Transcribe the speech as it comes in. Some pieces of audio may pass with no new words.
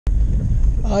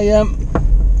I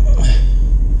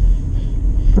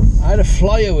had a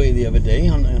flyaway the other day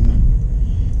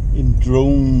in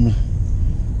drone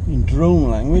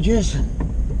languages,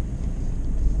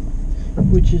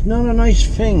 which is not a nice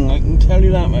thing, I can tell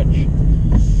you that much.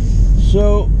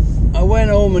 So I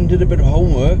went home and did a bit of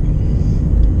homework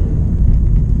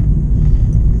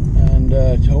and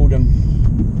told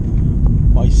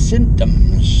him my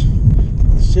symptoms.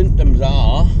 The symptoms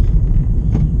are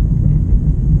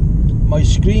my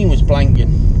screen was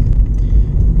blanking.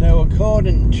 Now,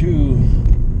 according to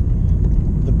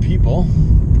the people,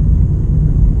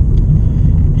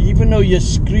 even though your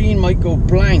screen might go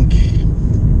blank,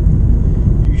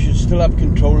 you should still have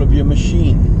control of your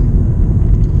machine.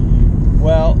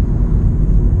 Well,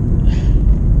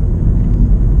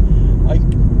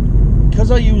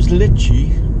 because I use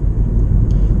Litchi,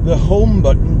 the home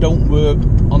button don't work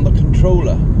on the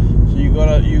controller, so you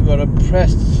gotta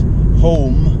press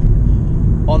home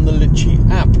on the Litchi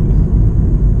app.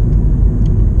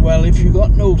 Well, if you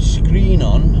got no screen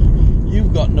on,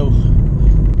 you've got no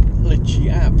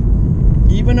Litchi app.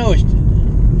 Even though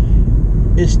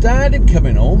it started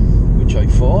coming home, which I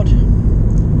thought,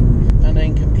 and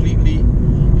then completely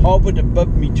hovered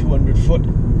above me 200 foot,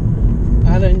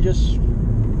 and then just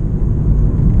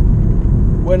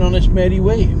went on its merry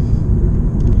way,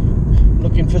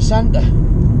 looking for Santa.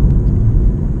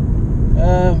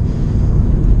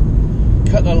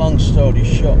 Cut a long story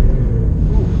short.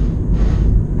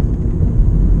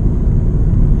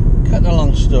 Cut a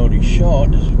long story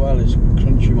short, as well as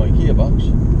crunching my gearbox.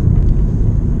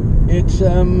 It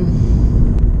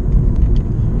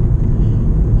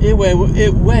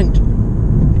went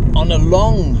on a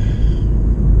long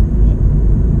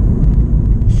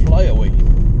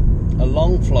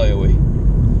flyaway,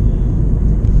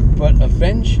 but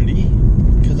eventually,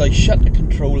 because I shut the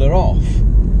controller off.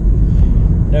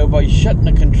 Now, by shutting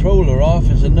the controller off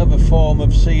is another form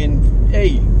of saying,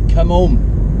 hey, come home.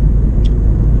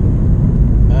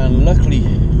 And luckily,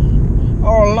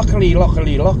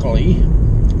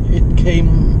 it came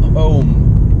home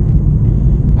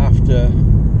after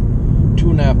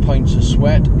 2.5 pints of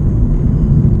sweat,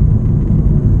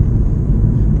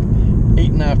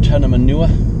 8.5 ton of manure.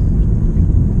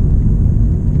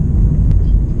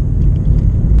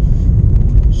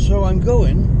 So I'm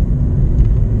going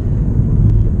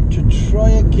to try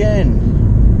again.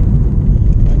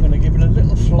 I'm going to give it a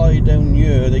little fly down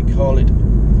here. They call it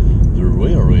the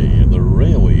railway.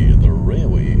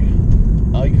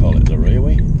 I call it the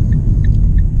railway.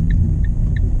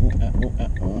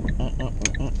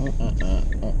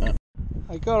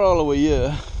 I got all the way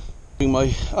here using my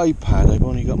iPad. I've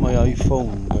only got my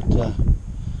iPhone, but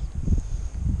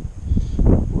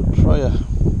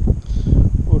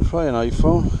we'll try an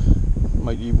iPhone.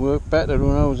 Might even work better,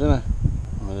 who knows, innit?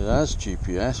 Well, it has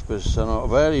GPS, but it's a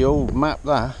very old map,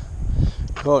 that.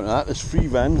 According to that, there's 3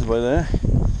 vans by there.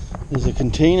 There's a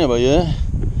container by here.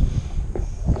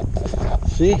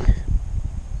 See?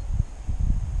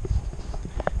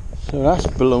 So that's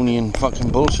baloney and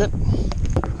fucking bullshit.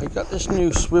 I got this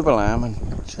new swivel arm and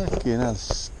fucking hell,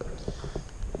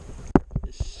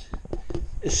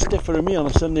 it's stiffer than me on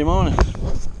a Sunday morning.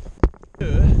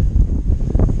 Because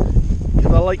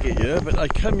I like it here, but I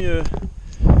come here,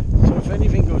 so if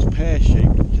anything goes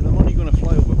pear-shaped, because I'm only going to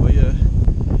fly over by here,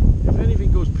 if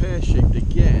anything goes pear-shaped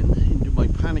again into my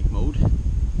panic mode,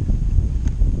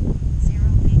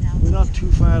 we're not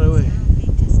too far away.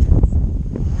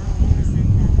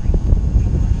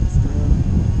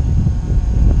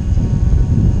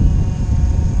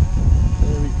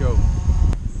 There we go.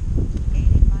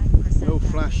 No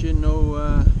flashing, no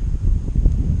oh,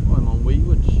 I'm on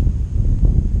Waywoods.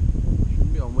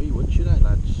 Shouldn't be on Waywoods, should I,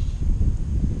 lads?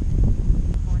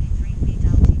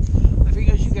 I think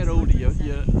as you get older, your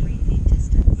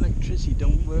electricity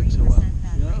don't work so well.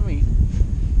 You know what I mean?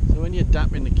 So when you're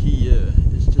dapping the key here,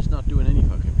 it's just not doing any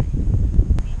fucking thing.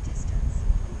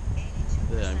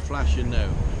 There, I'm flashing now.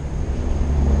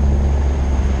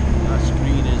 That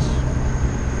screen is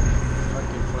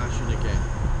fucking flashing again.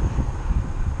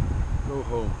 Go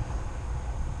home.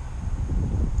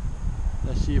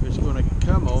 Let's see if it's going to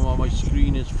come home or my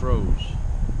screen is froze.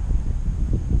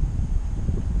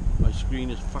 My screen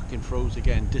is fucking froze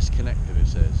again. Disconnected, it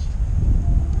says.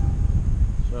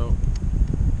 So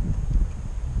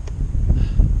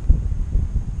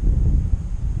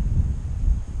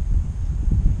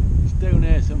it's down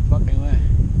there some fucking way.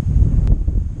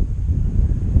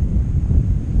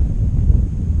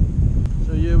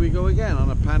 So here we go again on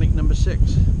a panic number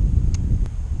 6.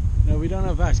 Now we don't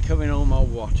know if that's coming home or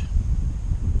what.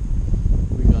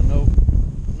 We got no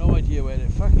idea where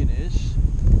it fucking is.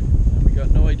 And we got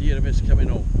got no idea if it's coming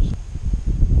home.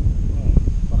 Oh,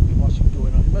 fucking what's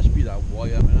going on? It must be that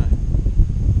wire, man.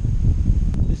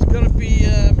 It's got to be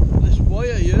this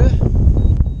wire here.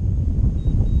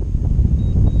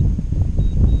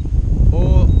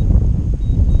 Or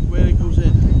where it goes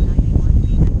in.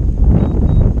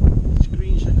 The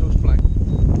screen should goes black.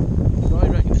 So I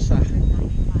reckon it's that.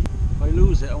 If I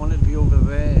lose it, I want it to be over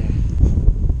there.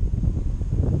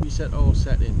 Reset all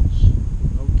settings.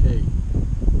 Okay.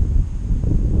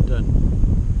 Done.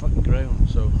 Fucking ground,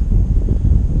 so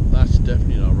that's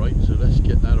definitely not right. So let's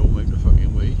get that all out the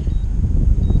fucking way.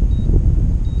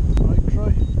 Right,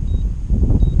 try.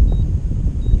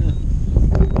 Yeah.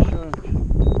 Sure.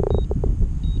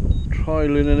 Try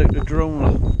learning out the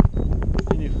drone.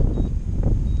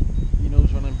 He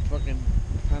knows when I'm fucking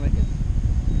panicking.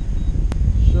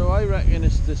 So I reckon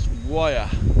it's this wire.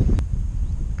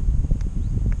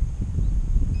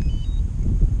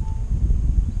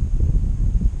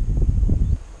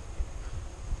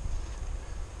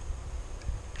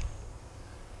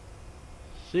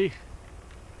 See?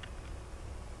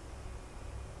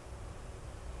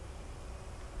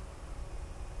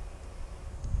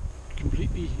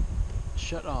 Completely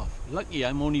shut off. Lucky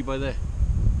I'm only by there.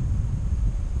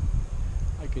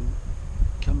 I can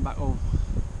come back home.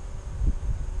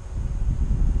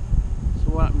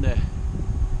 So what happened there?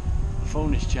 The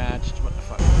phone is charged. What the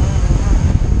fuck?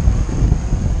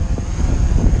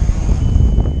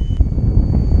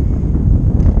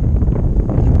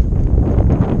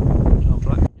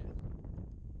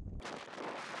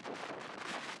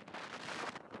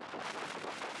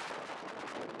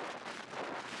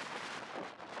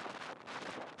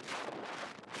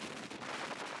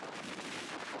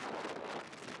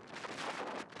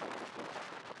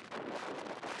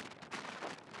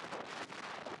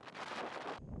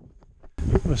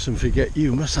 Mustn't forget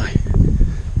you, must I?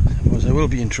 Otherwise I will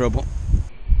be in trouble.